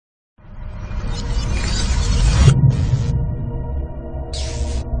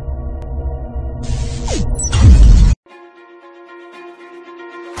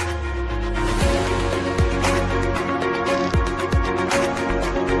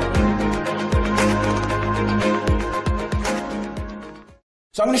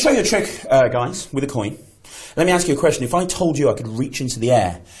So I'm going to show you a trick, guys, with a coin. Let me ask you a question. If I told you I could reach into the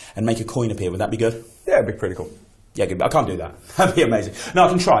air and make a coin appear, would that be good? Yeah, it'd be pretty cool. Yeah, good, but I can't do that. That'd be amazing. No, I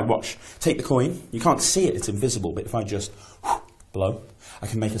can try. Watch. Take the coin. You can't see it. It's invisible. But if I just blow, I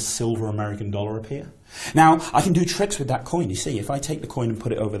can make a silver American dollar appear. Now, I can do tricks with that coin. You see, if I take the coin and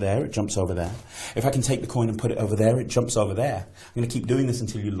put it over there, it jumps over there. If I can take the coin and put it over there, it jumps over there. I'm going to keep doing this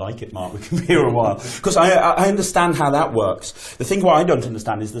until you like it, Mark. We can be here a while. Because I understand how that works. The thing what I don't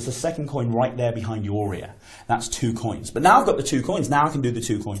understand is there's a second coin right there behind your ear. That's 2 coins. But now I've got the 2 coins. Now I can do the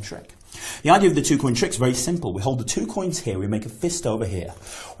 2 coin trick. The idea of the 2 coin trick is very simple. We hold the 2 coins here, we make a fist over here.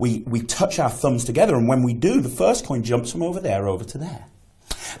 We touch our thumbs together, and when we do, the first coin jumps from over there over to there.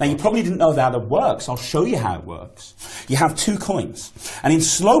 Now, you probably didn't know how that works. I'll show you how it works. You have 2 coins. And in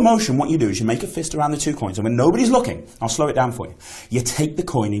slow motion, what you do is you make a fist around the 2 coins. And when nobody's looking, I'll slow it down for you. You take the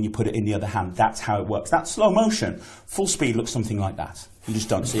coin and you put it in the other hand. That's how it works. That's slow motion. Full speed looks something like that. You just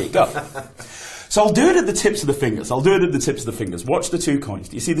don't see it go. So I'll do it at the tips of the fingers. I'll do it at the tips of the fingers. Watch the 2 coins.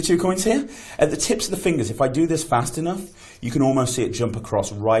 Do you see the 2 coins here? At the tips of the fingers, if I do this fast enough, you can almost see it jump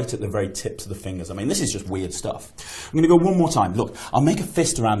across right at the very tips of the fingers. I mean, this is just weird stuff. I'm going to go one more time. Look, I'll make a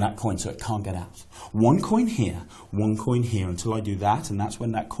fist around that coin so it can't get out. 1 coin here, 1 coin here until I do that, and that's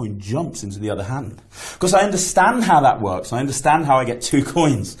when that coin jumps into the other hand. Because I understand how that works. I understand how I get 2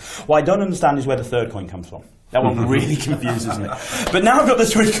 coins. What I don't understand is where the 3rd coin comes from. That one really confuses me. But now I've got the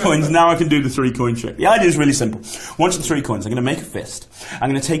 3 coins, now I can do the 3 coin trick. The idea is really simple. Watch the 3 coins. I'm going to make a fist. I'm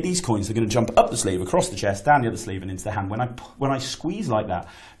going to take these coins, they're going to jump up the sleeve, across the chest, down the other sleeve, and into the hand. When I squeeze like that,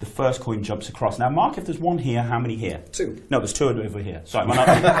 the first coin jumps across. Now, Mark, if there's 1 here, how many here? 2. No, there's 2 over here. Sorry,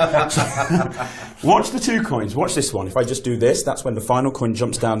 watch the 2 coins. Watch this one. If I just do this, that's when the final coin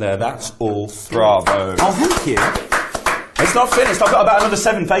jumps down there. That's all 3. Bravo. Oh, thank you. It's not finished. I've got about another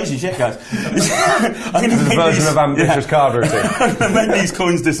 7 phases yet, guys. I'm going to make version of ambitious card routine. I'm going to make these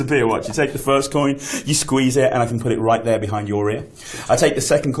coins disappear. Watch. You take the first coin, you squeeze it, and I can put it right there behind your ear. I take the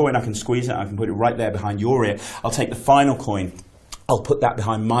second coin, I can squeeze it, and I can put it right there behind your ear. I'll take the final coin. I'll put that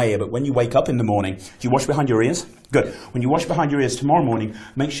behind my ear, but when you wake up in the morning, do you wash behind your ears? Good. When you wash behind your ears tomorrow morning,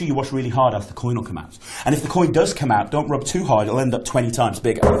 make sure you wash really hard else the coin will come out. And if the coin does come out, don't rub too hard, it'll end up 20 times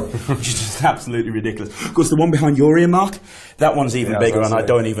bigger, which is just absolutely ridiculous. Of course, the one behind your ear, Mark, that one's even bigger, and I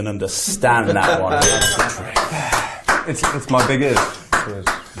don't even understand that one. It's my big ears.